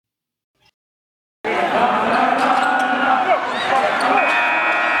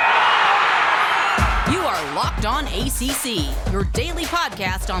On ACC, your daily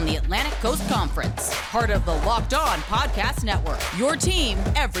podcast on the Atlantic Coast Conference. Part of the Locked On Podcast Network, your team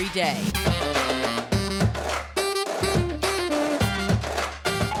every day.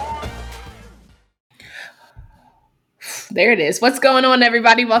 There it is. What's going on,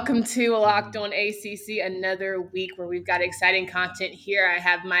 everybody? Welcome to Locked On ACC, another week where we've got exciting content here. I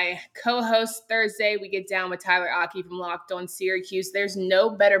have my co-host Thursday. We get down with Tyler Aki from Locked On Syracuse. There's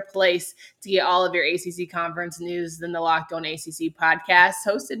no better place to get all of your ACC conference news than the Locked On ACC podcast,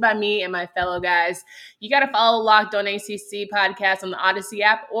 hosted by me and my fellow guys. You got to follow Locked On ACC podcast on the Odyssey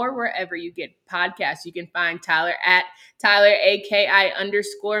app or wherever you get podcasts. You can find Tyler at Tyler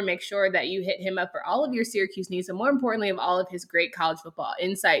AKI_. Make sure that you hit him up for all of your Syracuse news and more importantly of all of his great college football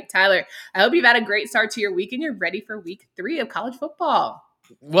insight. Tyler, I hope you've had a great start to your week and you're ready for week 3 of college football.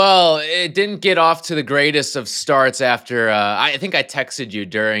 Well, it didn't get off to the greatest of starts after, I think I texted you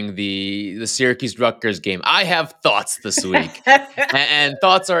during the Syracuse-Rutgers game. I have thoughts this week, and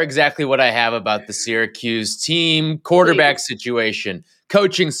thoughts are exactly what I have about the Syracuse team, quarterback situation,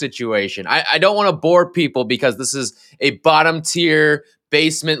 coaching situation. I don't want to bore people because this is a bottom-tier,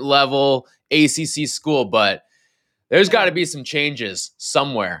 basement-level ACC school, but there's got to be some changes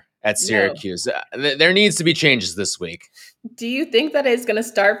somewhere at Syracuse. No. There needs to be changes this week. Do you think that it's going to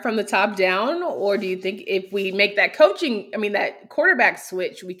start from the top down, or do you think if we make that that quarterback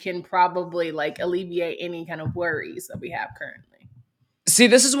switch, we can probably alleviate any kind of worries that we have currently? See,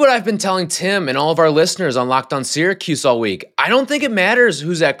 this is what I've been telling Tim and all of our listeners on Locked On Syracuse all week. I don't think it matters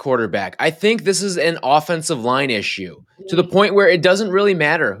who's at quarterback. I think this is an offensive line issue to the point where it doesn't really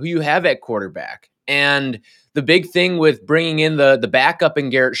matter who you have at quarterback. And the big thing with bringing in the backup in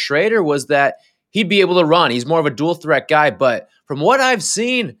Garrett Schrader was that he'd be able to run. He's more of a dual threat guy. But from what I've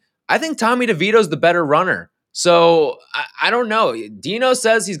seen, I think Tommy DeVito's the better runner. So I don't know. Dino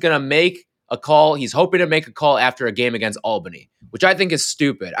says he's going to make a call. He's hoping to make a call after a game against Albany, which I think is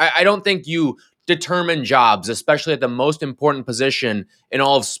stupid. I don't think you determine jobs, especially at the most important position in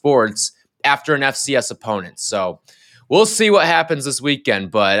all of sports, after an FCS opponent. So we'll see what happens this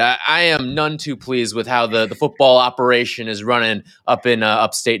weekend, but I am none too pleased with how the football operation is running up in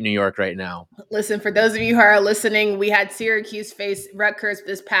upstate New York right now. Listen, for those of you who are listening, we had Syracuse face Rutgers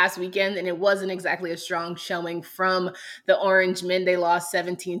this past weekend, and it wasn't exactly a strong showing from the Orange men. They lost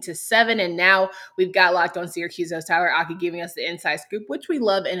 17-7, and now we've got Locked On Syracuse host Tyler Aki giving us the inside scoop, which we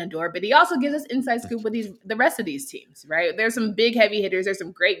love and adore, but he also gives us inside scoop with the rest of these teams, right? There's some big heavy hitters. There's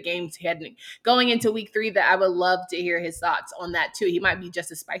some great games going into week 3 that I would love to hear his thoughts on that too. He might be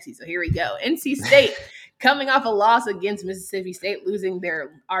just as spicy. So here we go. NC State coming off a loss against Mississippi State, losing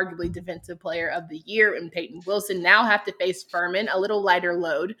their arguably defensive player of the year in Peyton Wilson, now have to face Furman, a little lighter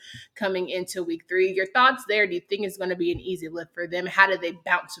load coming into week 3. Your thoughts there? Do you think it's going to be an easy lift for them? How do they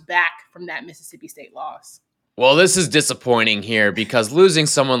bounce back from that Mississippi State loss? Well, this is disappointing here because losing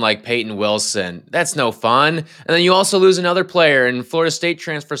someone like Peyton Wilson, that's no fun. And then you also lose another player in Florida State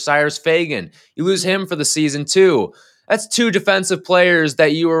transfer Cyrus Fagan. You lose him for the season too. That's 2 defensive players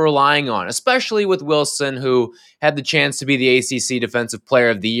that you were relying on, especially with Wilson, who had the chance to be the ACC Defensive Player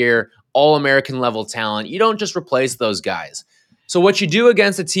of the Year, All-American level talent. You don't just replace those guys. So what you do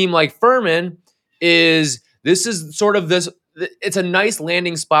against a team like Furman is it's a nice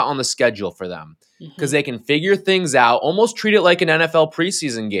landing spot on the schedule for them because they can figure things out, almost treat it like an NFL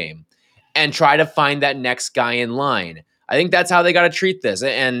preseason game and try to find that next guy in line. I think that's how they got to treat this.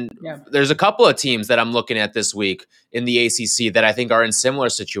 And there's a couple of teams that I'm looking at this week in the ACC that I think are in similar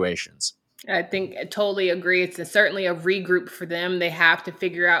situations. I totally agree. It's certainly a regroup for them. They have to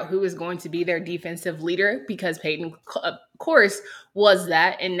figure out who is going to be their defensive leader because Peyton, of course, was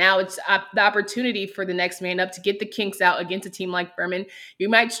that. And now it's the opportunity for the next man up to get the kinks out against a team like Furman. You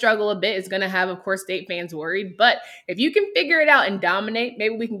might struggle a bit. It's going to have, of course, State fans worried. But if you can figure it out and dominate,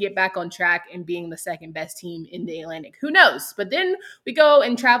 maybe we can get back on track and being the second best team in the Atlantic. Who knows? But then we go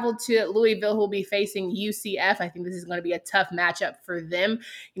and travel to Louisville, who will be facing UCF. I think this is going to be a tough matchup for them.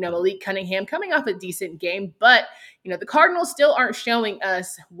 Malik Cunningham coming off a decent game, but the Cardinals still aren't showing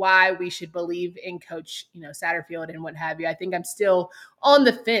us why we should believe in Coach, Satterfield and what have you. I think I'm still on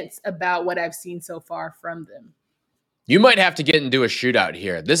the fence about what I've seen so far from them. You might have to get into a shootout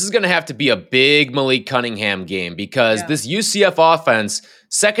here. This is going to have to be a big Malik Cunningham game because this UCF offense,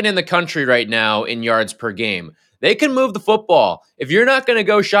 second in the country right now in yards per game. They can move the football. If you're not going to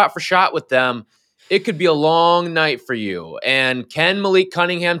go shot for shot with them, it could be a long night for you. And can Malik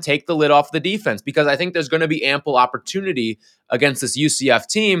Cunningham take the lid off the defense? Because I think there's going to be ample opportunity against this UCF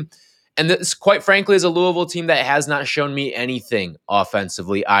team. And this, quite frankly, is a Louisville team that has not shown me anything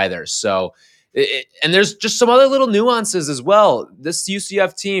offensively either. So, and there's just some other little nuances as well. This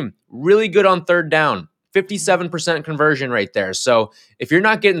UCF team, really good on third down. 57% conversion rate there. So if you're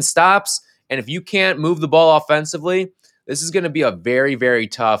not getting stops and if you can't move the ball offensively, this is going to be a very, very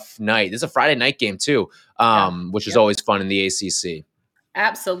tough night. This is a Friday night game too, which is always fun in the ACC.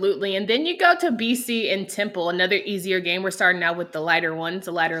 Absolutely. And then you go to BC and Temple, another easier game. We're starting out with the lighter ones,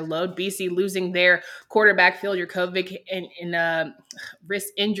 a lighter load. BC losing their quarterback, Phil Jurkovec, in a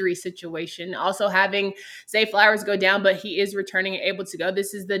wrist injury situation. Also having Zay Flowers go down, but he is returning and able to go.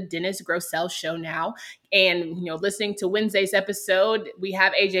 This is the Dennis Grosel show now. And, listening to Wednesday's episode, we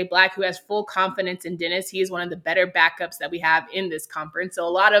have AJ Black, who has full confidence in Dennis. He is one of the better backups that we have in this conference. So a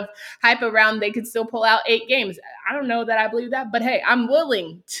lot of hype around they could still pull out 8 games. I don't know that I believe that, but hey, I'm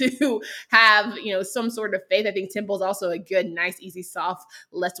willing to have, some sort of faith. I think Temple's also a good, nice, easy, soft,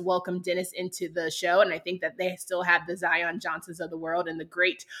 let's welcome Dennis into the show. And I think that they still have the Zion Johnsons of the world and the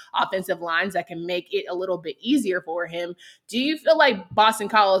great offensive lines that can make it a little bit easier for him. Do you feel like Boston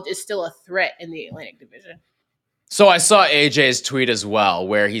College is still a threat in the Atlantic Division? So I saw AJ's tweet as well,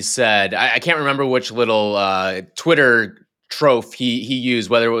 where he said, I can't remember which little Twitter trope he used,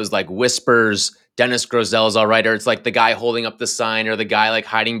 whether it was like whispers, Dennis Grosel's all right, or it's like the guy holding up the sign or the guy like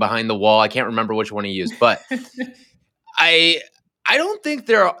hiding behind the wall. I can't remember which one he used, but I don't think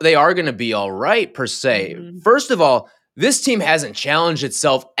they are going to be all right per se. Mm-hmm. First of all, this team hasn't challenged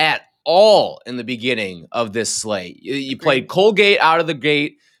itself at all in the beginning of this slate. You played Colgate out of the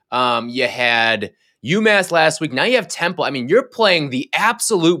gate. You had UMass last week. Now you have Temple. I mean, you're playing the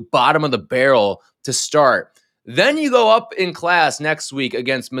absolute bottom of the barrel to start. Then you go up in class next week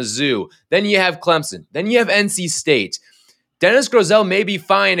against Mizzou. Then you have Clemson. Then you have NC State. Dennis Grosel may be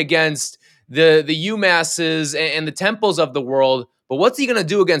fine against the UMasses and the Temples of the world, but what's he going to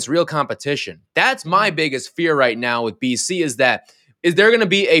do against real competition? That's my biggest fear right now with BC is there going to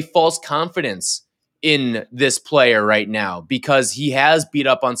be a false confidence in this player right now because he has beat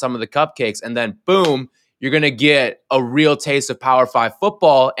up on some of the cupcakes and then boom, you're going to get a real taste of Power 5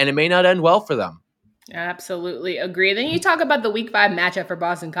 football and it may not end well for them. Absolutely agree. Then you talk about the Week 5 matchup for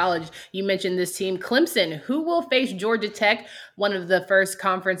Boston College. You mentioned this team, Clemson, who will face Georgia Tech, one of the first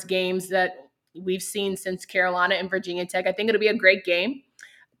conference games that we've seen since Carolina and Virginia Tech. I think it'll be a great game.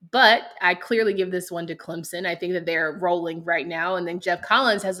 But I clearly give this one to Clemson. I think that they're rolling right now. And then Jeff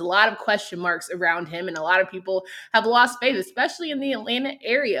Collins has a lot of question marks around him. And a lot of people have lost faith, especially in the Atlanta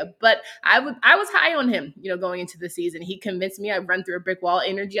area. But I was high on him, going into the season. He convinced me. I run through a brick wall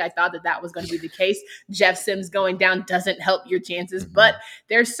energy. I thought that was going to be the case. Jeff Sims going down doesn't help your chances. Mm-hmm. But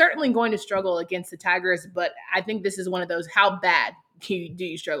they're certainly going to struggle against the Tigers. But I think this is one of those, how bad do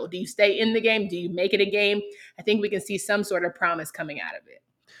you struggle? Do you stay in the game? Do you make it a game? I think we can see some sort of promise coming out of it.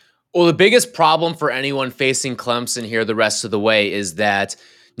 Well, the biggest problem for anyone facing Clemson here the rest of the way is that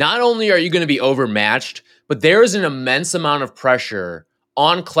not only are you going to be overmatched, but there is an immense amount of pressure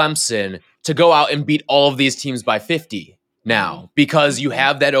on Clemson to go out and beat all of these teams by 50 now because you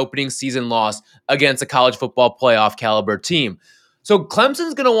have that opening season loss against a college football playoff caliber team. So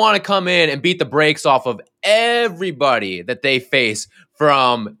Clemson's going to want to come in and beat the brakes off of everybody that they face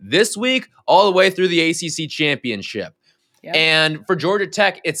from this week all the way through the ACC championship. Yep. And for Georgia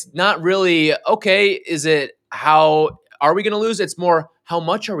Tech, it's not really, okay, is it how are we going to lose? It's more, how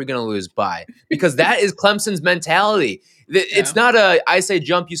much are we going to lose by? Because that is Clemson's mentality. It's not I say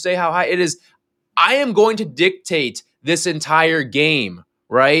jump, you say how high. It is, I am going to dictate this entire game,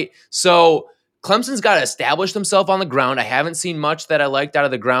 right? So Clemson's got to establish themselves on the ground. I haven't seen much that I liked out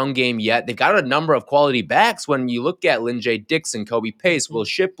of the ground game yet. They've got a number of quality backs when you look at Lynn J. Dixon, Kobe Pace, Will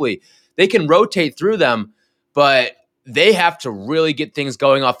Shipley. They can rotate through them, but they have to really get things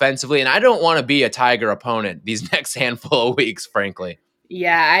going offensively. And I don't want to be a Tiger opponent these next handful of weeks, frankly.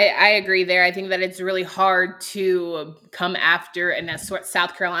 Yeah, I agree there. I think that it's really hard to come after in that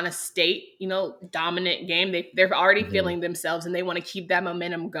South Carolina State, dominant game. They're already feeling themselves and they want to keep that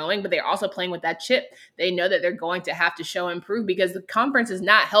momentum going, but they're also playing with that chip. They know that they're going to have to show improve because the conference is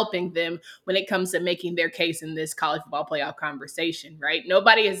not helping them when it comes to making their case in this college football playoff conversation, right?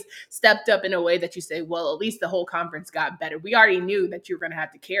 Nobody has stepped up in a way that you say, well, at least the whole conference got better. We already knew that you were going to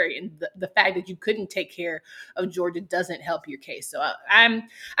have to carry, and the fact that you couldn't take care of Georgia doesn't help your case. So I'm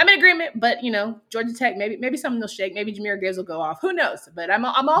in agreement, but Georgia Tech, maybe something will shake. Maybe Jahmyr Gibbs will go off. Who knows? But I'm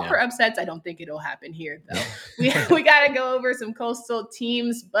all for upsets. I don't think it'll happen here, though. we got to go over some coastal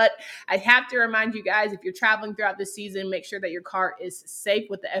teams, but I have to remind you guys, if you're traveling throughout the season, make sure that your car is safe.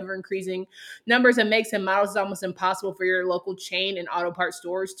 With the ever-increasing numbers of makes and models, it's almost impossible for your local chain and auto parts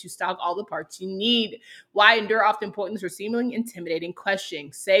stores to stock all the parts you need. Why endure often pointless or seemingly intimidating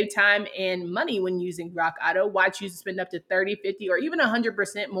questioning? Save time and money when using Rock Auto. Why choose to spend up to $30, $50, or even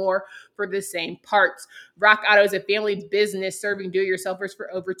 100% more for the same parts. Rock Auto is a family business serving do-it-yourselfers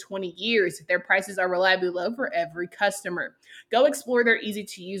for over 20 years. Their prices are reliably low for every customer. Go explore their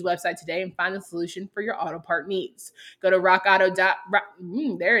easy-to-use website today and find a solution for your auto part needs. Go to rockauto.com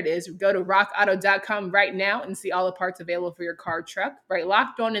right now and see all the parts available for your car, truck. Right,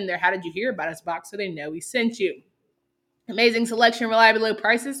 Locked On in their How Did You Hear About Us box so they know we sent you. Amazing selection, reliably low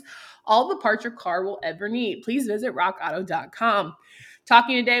prices, all the parts your car will ever need. Please visit rockauto.com.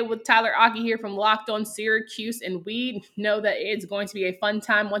 Talking today with Tyler Aki here from Locked On Syracuse, and we know that it's going to be a fun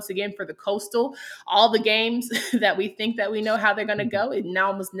time once again for the Coastal. All the games that we think that we know how they're going to go, it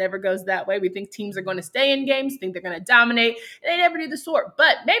now almost never goes that way. We think teams are going to stay in games, think they're going to dominate, and they never do the sort.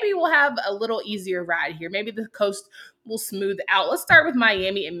 But maybe we'll have a little easier ride here. Maybe the Coast will smooth out. Let's start with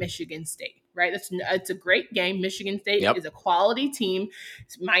Miami and Michigan State. Right, it's a great game. Michigan State is a quality team.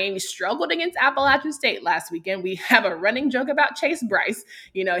 Miami struggled against Appalachian State last weekend. We have a running joke about Chase Bryce.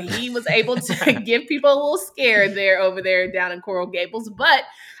 You know, he was able to give people a little scared over there down in Coral Gables. But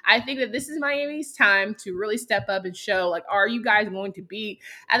I think that this is Miami's time to really step up and show, like, are you guys going to be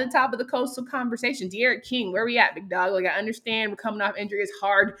at the top of the Coastal conversation? D'Eriq King, where are we at, big dog? Like, I understand we're coming off injury. It's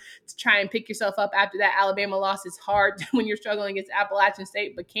hard to try and pick yourself up after that Alabama loss. It's hard when you're struggling against Appalachian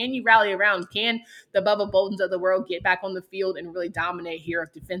State. But can you rally around? Can the Bubba Boltons of the world get back on the field and really dominate here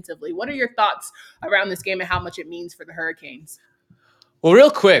defensively? What are your thoughts around this game and how much it means for the Hurricanes? Well, real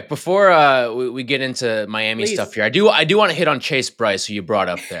quick, before we get into Miami stuff here, I do want to hit on Chase Bryce, who you brought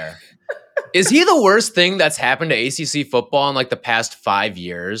up there. Is he the worst thing that's happened to ACC football in like the past 5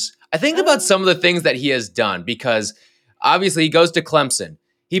 years? I think about some of the things that he has done, because obviously he goes to Clemson.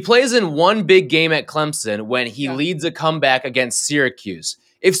 He plays in one big game at Clemson when he leads a comeback against Syracuse.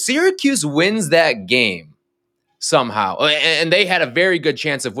 If Syracuse wins that game somehow, and they had a very good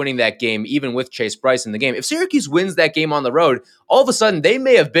chance of winning that game even with Chase Bryce in the game, if Syracuse wins that game on the road, all of a sudden they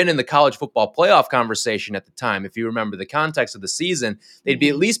may have been in the college football playoff conversation at the time. If you remember the context of the season, they'd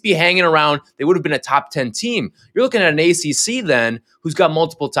at least be hanging around. They would have been a top 10 team. You're looking at an ACC then who's got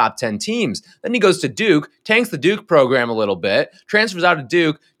multiple top 10 teams. Then he goes to Duke, tanks the Duke program a little bit, transfers out of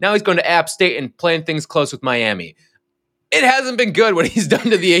Duke. Now he's going to App State and playing things close with Miami. It hasn't been good what he's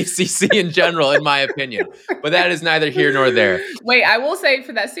done to the ACC in general, in my opinion. But that is neither here nor there. Wait, I will say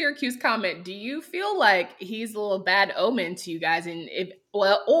for that Syracuse comment, do you feel like he's a little bad omen to you guys? And had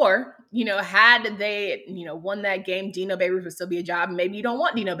they, won that game, Dino Babers would still be a job. Maybe you don't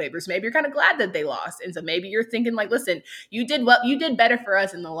want Dino Babers. Maybe you're kind of glad that they lost. And so maybe you're thinking like, listen, you did better for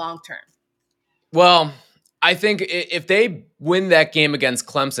us in the long term. Well, I think if they win that game against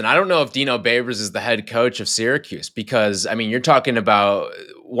Clemson, I don't know if Dino Babers is the head coach of Syracuse, because, I mean, you're talking about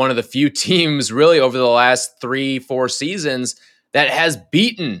one of the few teams really over the last 3-4 seasons that has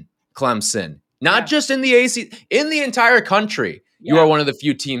beaten Clemson, not just in the ACC, in the entire country. You are one of the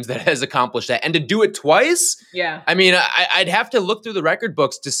few teams that has accomplished that. And to do it twice, I mean, I'd have to look through the record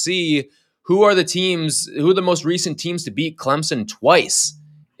books to see who are the most recent teams to beat Clemson twice.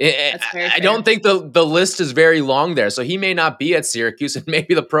 I don't think the list is very long there. So he may not be at Syracuse, and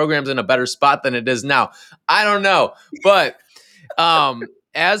maybe the program's in a better spot than it is now. I don't know. But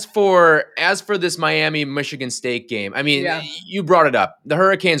as for this Miami-Michigan State game, I mean, you brought it up. The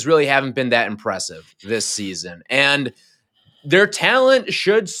Hurricanes really haven't been that impressive this season. And their talent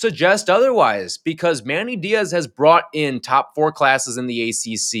should suggest otherwise, because Manny Diaz has brought in top 4 classes in the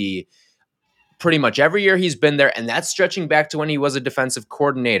ACC pretty much every year he's been there, and that's stretching back to when he was a defensive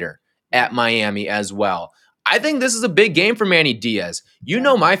coordinator at Miami as well. I think this is a big game for Manny Diaz. You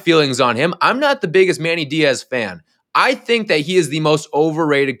know my feelings on him. I'm not the biggest Manny Diaz fan. I think that he is the most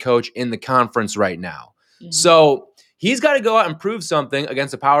overrated coach in the conference right now. Mm-hmm. So he's got to go out and prove something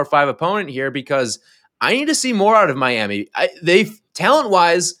against a Power 5 opponent here, because I need to see more out of Miami.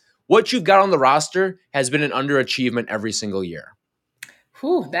 Talent-wise, what you've got on the roster has been an underachievement every single year.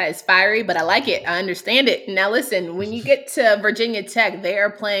 Whew, that is fiery, but I like it. I understand it. Now, listen, when you get to Virginia Tech, they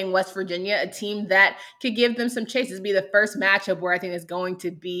are playing West Virginia, a team that could give them some chases. Be the first matchup where I think it's going to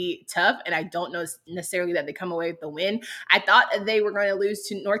be tough, and I don't know necessarily that they come away with the win. I thought they were going to lose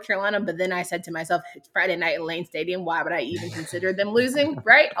to North Carolina, but then I said to myself, it's Friday night at Lane Stadium. Why would I even consider them losing,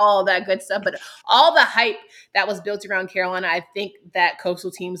 right? All that good stuff. But all the hype that was built around Carolina, I think that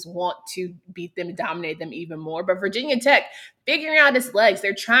coastal teams want to beat them, dominate them even more. But Virginia Tech, figuring out its legs.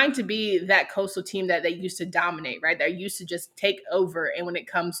 They're trying to be that coastal team that they used to dominate, right? They're used to just take over. And when it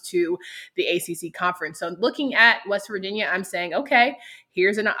comes to the ACC conference. So looking at West Virginia, I'm saying, okay,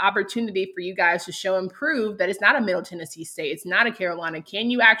 here's an opportunity for you guys to show and prove that it's not a Middle Tennessee State. It's not a Carolina. Can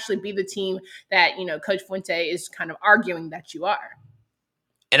you actually be the team that, Coach Fuente is kind of arguing that you are?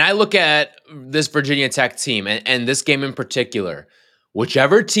 And I look at this Virginia Tech team and this game in particular.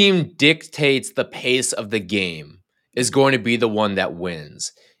 Whichever team dictates the pace of the game is going to be the one that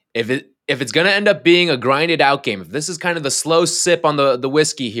wins. If it's going to end up being a grinded out game, if this is kind of the slow sip on the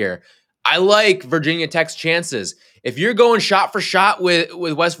whiskey here, I like Virginia Tech's chances. If you're going shot for shot with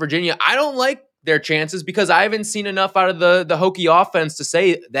West Virginia, I don't like their chances because I haven't seen enough out of the Hokie offense to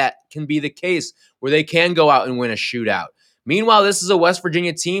say that can be the case where they can go out and win a shootout. Meanwhile, this is a West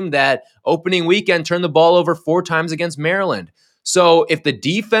Virginia team that opening weekend turned the ball over 4 times against Maryland. So if the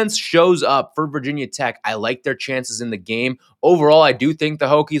defense shows up for Virginia Tech, I like their chances in the game. Overall, I do think the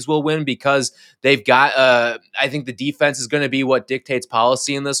Hokies will win because they've got, I think the defense is going to be what dictates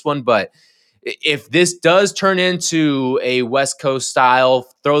policy in this one. But if this does turn into a West Coast style,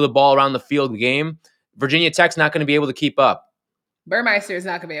 throw the ball around the field game, Virginia Tech's not going to be able to keep up. Burmeister is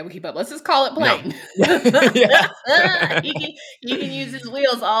not going to be able to keep up. Let's just call it plain. No. he can use his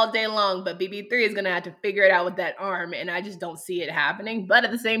wheels all day long, but BB3 is going to have to figure it out with that arm, and I just don't see it happening. But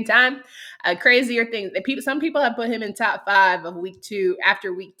at the same time, a crazier thing, some people have put him in top 5 of week 2,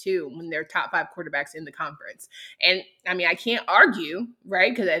 after week 2, when they're top 5 quarterbacks in the conference. And, I mean, I can't argue,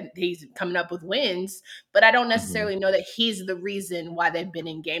 right, because he's coming up with wins, but I don't necessarily know that he's the reason why they've been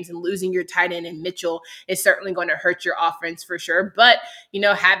in games. And losing your tight end in Mitchell is certainly going to hurt your offense for sure. But,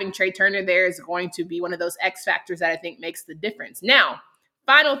 having Trey Turner there is going to be one of those X factors that I think makes the difference. Now,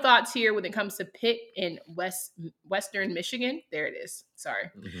 final thoughts here when it comes to Pitt in Western Michigan. There it is.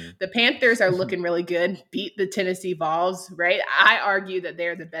 Sorry. The Panthers are looking really good. Beat the Tennessee Vols, right? I argue that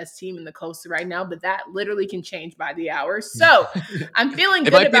they're the best team in the coast right now, but that literally can change by the hour. So I'm feeling good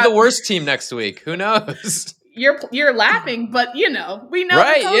about it. Might be the worst team next week. Who knows? You're laughing, but we know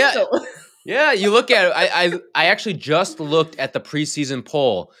right, the coastal. Yeah, you look at it. I actually just looked at the preseason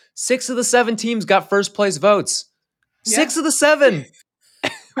poll. 6 of the 7 teams got first place votes. 6 of the 7.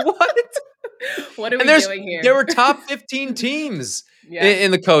 What? What are we doing here? There were top 15 teams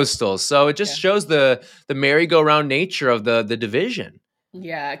in the Coastal. So it just shows the merry-go-round nature of the division.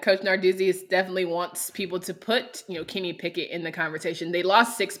 Yeah, Coach Narduzzi definitely wants people to put, Kenny Pickett in the conversation. They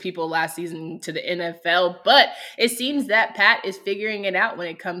lost 6 people last season to the NFL, but it seems that Pat is figuring it out when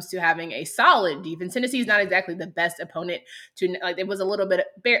it comes to having a solid defense. Tennessee's not exactly the best opponent it was a little bit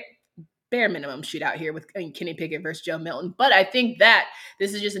bare minimum shootout here with Kenny Pickett versus Joe Milton. But I think that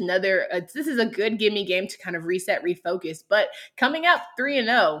this is just this is a good gimme game to kind of reset, refocus. But coming up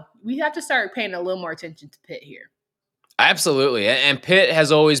 3-0, we have to start paying a little more attention to Pitt here. Absolutely. And Pitt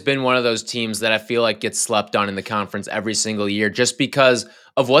has always been one of those teams that I feel like gets slept on in the conference every single year just because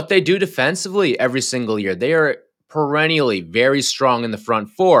of what they do defensively every single year. They are perennially very strong in the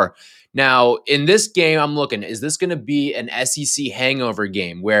front four. Now, in this game, I'm looking, is this going to be an SEC hangover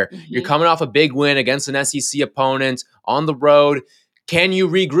game where you're coming off a big win against an SEC opponent on the road? Can you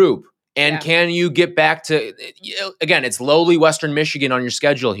regroup? And can you get back to, again, it's lowly Western Michigan on your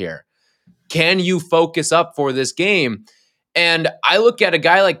schedule here. Can you focus up for this game? And I look at a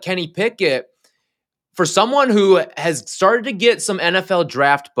guy like Kenny Pickett, for someone who has started to get some NFL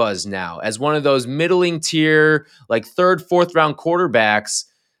draft buzz now as one of those middling tier, like 3rd, 4th round quarterbacks.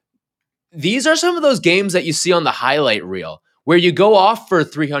 These are some of those games that you see on the highlight reel where you go off for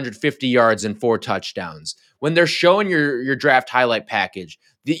 350 yards and 4 touchdowns. When they're showing your draft highlight package,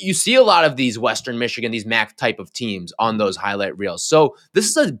 you see a lot of these Western Michigan, these MAC type of teams on those highlight reels. So this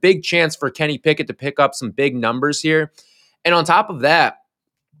is a big chance for Kenny Pickett to pick up some big numbers here. And on top of that,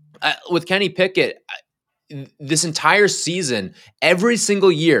 with Kenny Pickett, this entire season, every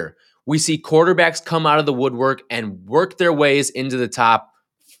single year, we see quarterbacks come out of the woodwork and work their ways into the top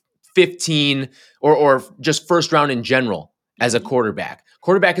 15 or just first round in general as a quarterback.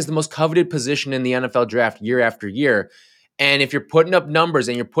 Quarterback is the most coveted position in the NFL draft year after year. And if you're putting up numbers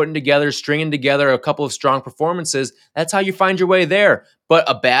and you're stringing together a couple of strong performances, that's how you find your way there. But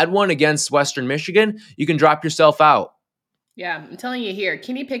a bad one against Western Michigan, you can drop yourself out. Yeah, I'm telling you here,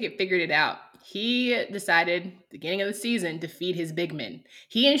 Kenny Pickett figured it out. He decided beginning of the season to feed his big men.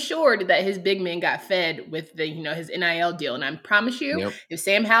 He ensured that his big men got fed with his NIL deal. And I promise you, if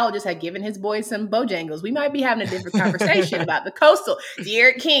Sam Howell just had given his boys some Bojangles, we might be having a different conversation about the Coastal.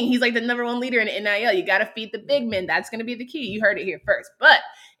 De'Aaron King, he's like the number 1 leader in NIL. You got to feed the big men. That's going to be the key. You heard it here first. But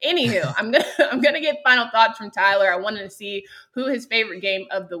anywho, I'm gonna get final thoughts from Tyler. I wanted to see who his favorite game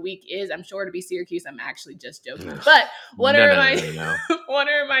of the week is. I'm sure to be Syracuse. I'm actually just joking. But want to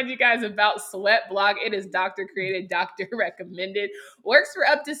remind you guys about Sweat Blog. It is doctor created, doctor recommended. Works for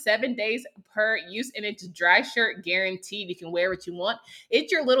up to 7 days per use, and it's dry shirt guaranteed. You can wear what you want.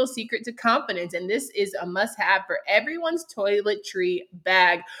 It's your little secret to confidence, and this is a must-have for everyone's toiletry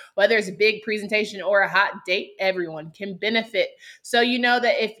bag. Whether it's a big presentation or a hot date, everyone can benefit. So you know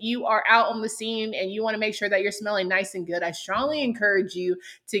that if you are out on the scene and you want to make sure that you're smelling nice and good, I strongly strongly encourage you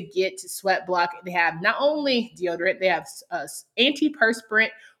to get Sweat Block. They have not only deodorant, they have antiperspirant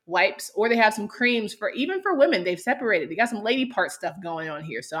wipes, or they have some creams for even for women. They've separated. They got some lady part stuff going on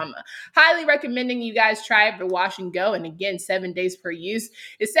here. So I'm highly recommending you guys try it for wash and go. And again, 7 days per use.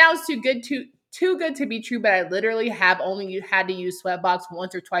 It sounds too good to be true, but I literally have only had to use Sweatbox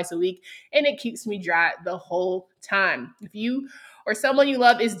once or twice a week, and it keeps me dry the whole time. If you or someone you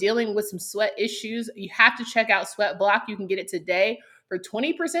love is dealing with some sweat issues, you have to check out Sweat Block. You can get it today for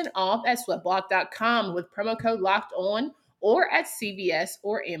 20% off at sweatblock.com with promo code Locked On, or at CVS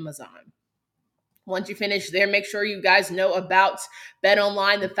or Amazon. Once you finish there, make sure you guys know about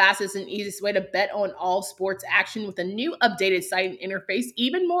BetOnline, the fastest and easiest way to bet on all sports action with a new updated site and interface,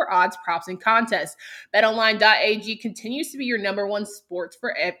 even more odds, props, and contests. BetOnline.ag continues to be your number one sports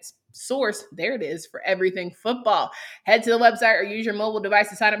source, there it is, for everything football. Head to the website or use your mobile device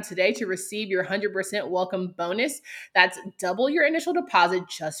to sign up today to receive your 100% welcome bonus. That's double your initial deposit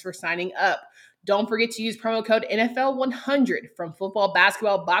just for signing up. Don't forget to use promo code NFL100 from football,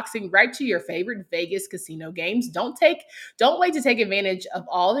 basketball, boxing, right to your favorite Vegas casino games. Don't wait to take advantage of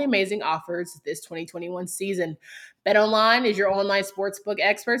all the amazing offers this 2021 season. BetOnline is your online sportsbook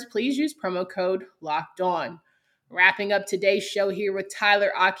experts. Please use promo code Locked On. Wrapping up today's show here with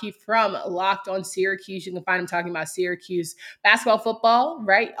Tyler Aki from Locked On Syracuse. You can find him talking about Syracuse basketball, football,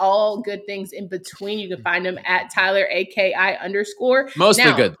 right? All good things in between. You can find him at Tyler AKI_.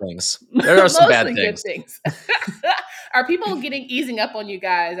 Mostly good things. There are some bad things. Good things. Are people easing up on you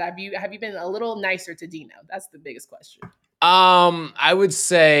guys? Have you been a little nicer to Dino? That's the biggest question. I would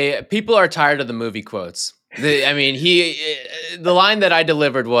say people are tired of the movie quotes. The line that I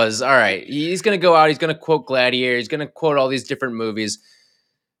delivered was, all right, he's going to go out, he's going to quote Gladiator, he's going to quote all these different movies.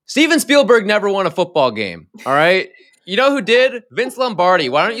 Steven Spielberg never won a football game, all right? You know who did? Vince Lombardi.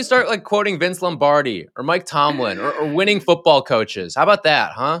 Why don't you start quoting Vince Lombardi or Mike Tomlin or winning football coaches? How about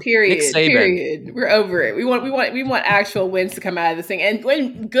that, huh? Period. Nick Saban. Period. We're over it. We want actual wins to come out of this thing,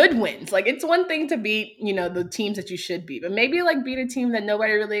 and good wins. It's one thing to beat, the teams that you should beat, but maybe beat a team that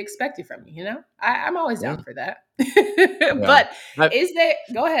nobody really expected from you. I'm always down for that. But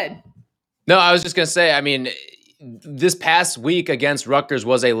go ahead. No, I was just gonna say. This past week against Rutgers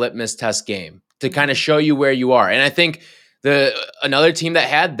was a litmus test game to kind of show you where you are. And I think another team that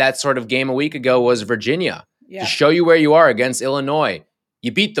had that sort of game a week ago was Virginia. Yeah. To show you where you are against Illinois.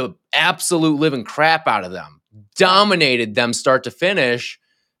 You beat the absolute living crap out of them, dominated them start to finish,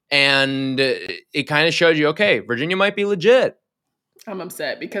 and it kind of showed you, okay, Virginia might be legit. I'm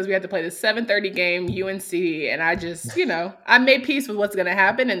upset because we had to play the 7:30 game, UNC, and I just, I made peace with what's going to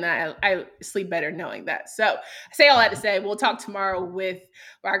happen, and I sleep better knowing that. So I say all that to say, we'll talk tomorrow with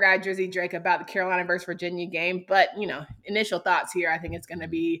our guy Drizzy Drake about the Carolina versus Virginia game. But, initial thoughts here, I think it's going to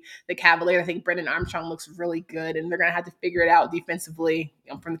be the Cavaliers. I think Brennan Armstrong looks really good, and they're going to have to figure it out defensively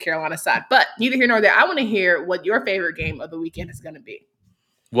from the Carolina side. But neither here nor there. I want to hear what your favorite game of the weekend is going to be.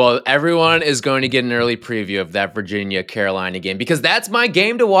 Well, everyone is going to get an early preview of that Virginia-Carolina game because that's my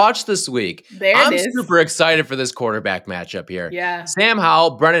game to watch this week. I'm super excited for this quarterback matchup here. Yeah. Sam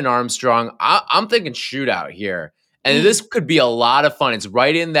Howell, Brennan Armstrong. I'm thinking shootout here. And this could be a lot of fun. It's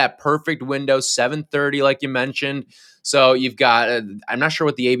right in that perfect window, 7:30, like you mentioned. So you've got, I'm not sure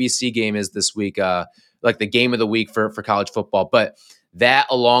what the ABC game is this week, the game of the week for college football. But that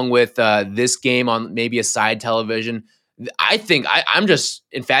along with this game on maybe a side television, I think I'm just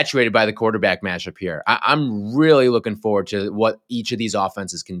infatuated by the quarterback matchup here. I'm really looking forward to what each of these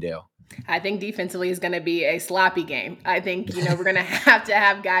offenses can do. I think defensively is going to be a sloppy game. I think, we're going to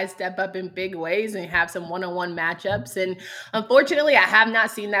have guys step up in big ways and have some one-on-one matchups. And unfortunately, I have not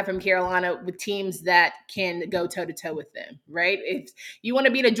seen that from Carolina with teams that can go toe-to-toe with them, right? If you want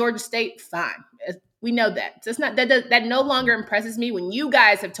to beat a Georgia State, fine. We know that. So it's not that no longer impresses me when you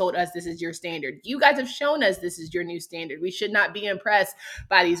guys have told us this is your standard. You guys have shown us this is your new standard. We should not be impressed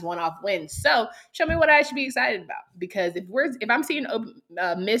by these one-off wins. So show me what I should be excited about. Because if I'm seeing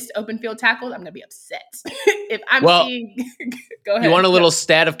missed open field tackles, I'm gonna be upset. If I'm seeing, go ahead. You want a little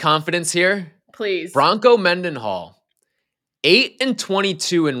stat of confidence here? Please. Bronco Mendenhall,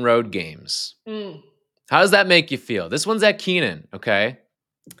 8-22 in road games. How does that make you feel? This one's at Keenan, okay?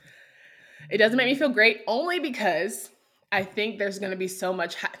 It doesn't make me feel great only because I think there's going to be so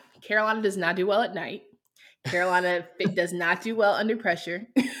much. Carolina does not do well at night. Carolina does not do well under pressure.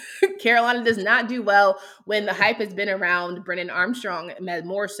 Carolina does not do well when the hype has been around Brennan Armstrong,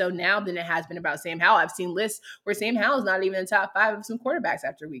 more so now than it has been about Sam Howell. I've seen lists where Sam Howell is not even in the top 5 of some quarterbacks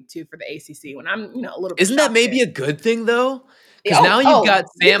after week 2 for the ACC. When I'm, a little bit. Isn't that maybe a good thing though? Because now you've got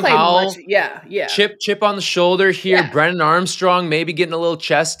Sam Howell, chip on the shoulder here. Yeah. Brennan Armstrong maybe getting a little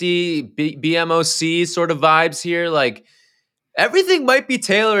chesty, BMOC sort of vibes here. everything might be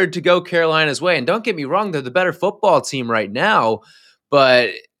tailored to go Carolina's way. And don't get me wrong, they're the better football team right now, but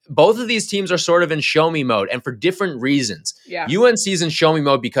both of these teams are sort of in show me mode and for different reasons. Yeah. UNC's in show me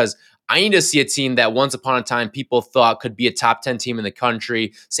mode because I need to see a team that once upon a time people thought could be a top 10 team in the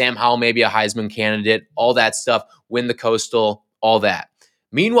country. Sam Howell, maybe a Heisman candidate, all that stuff, win the Coastal, all that.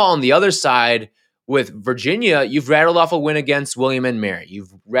 Meanwhile, on the other side, with Virginia, you've rattled off a win against William and Mary.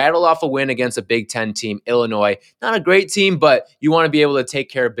 You've rattled off a win against a Big Ten team, Illinois. Not a great team, but you want to be able to take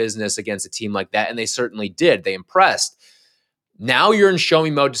care of business against a team like that, and they certainly did. They impressed. Now you're in show me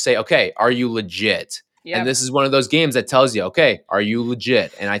mode to say, okay, are you legit? Yep. And this is one of those games that tells you, okay, are you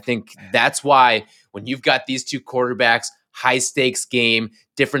legit? And I think that's why when you've got these two quarterbacks, high stakes game,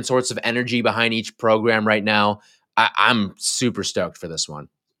 different sorts of energy behind each program right now, I'm super stoked for this one.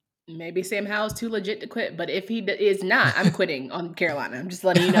 Maybe Sam Howell's too legit to quit, but if he is not, I'm quitting on Carolina. I'm just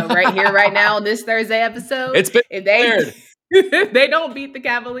letting you know right here, right now on this Thursday episode. It's been weird. If they don't beat the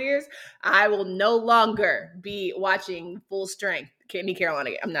Cavaliers, I will no longer be watching full strength Kenny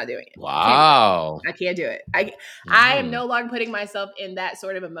Carolina. I'm not doing it. Wow. I can't do it. I am no longer putting myself in that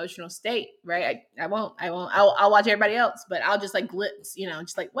sort of emotional state, right? I won't. I'll watch everybody else, but I'll just like glitz,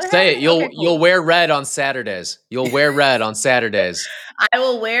 just like what? Say it. You'll wear red on Saturdays. You'll wear red on Saturdays. I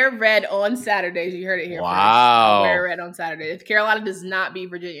will wear red on Saturdays. You heard it here. Wow. First. I'll wear red on Saturday. If Carolina does not beat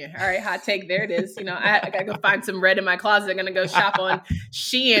Virginia, all right, hot take. There it is. I gotta go find some red in my closet. I'm gonna go shop on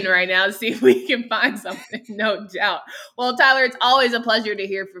Shein right now to see if we can find something. No doubt. Well, Tyler, it's always a pleasure to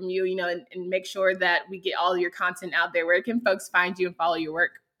hear from you. And make sure that we get all your content out there. Where can folks find you and follow your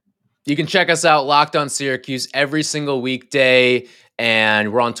work? You can check us out, Locked on Syracuse, every single weekday.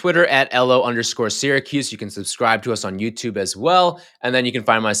 And we're on Twitter at LO_Syracuse. You can subscribe to us on YouTube as well. And then you can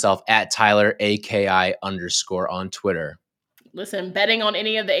find myself at Tyler AKI_ on Twitter. Listen, betting on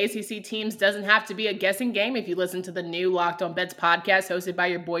any of the ACC teams doesn't have to be a guessing game if you listen to the new Locked on Bets podcast hosted by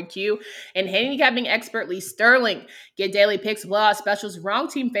your boy Q and handicapping expert Lee Sterling. Get daily picks, blowout specials, wrong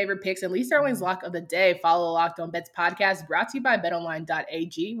team favorite picks, and Lee Sterling's lock of the day. Follow Locked on Bets podcast brought to you by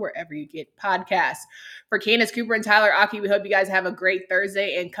betonline.ag, wherever you get podcasts. For Candace Cooper and Tyler Aki, we hope you guys have a great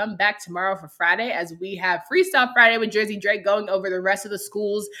Thursday and come back tomorrow for Friday as we have Freestyle Friday with Jersey Drake going over the rest of the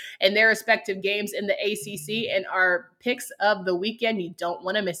schools and their respective games in the ACC and our picks of the weekend. You don't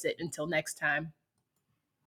want to miss it. Until next time.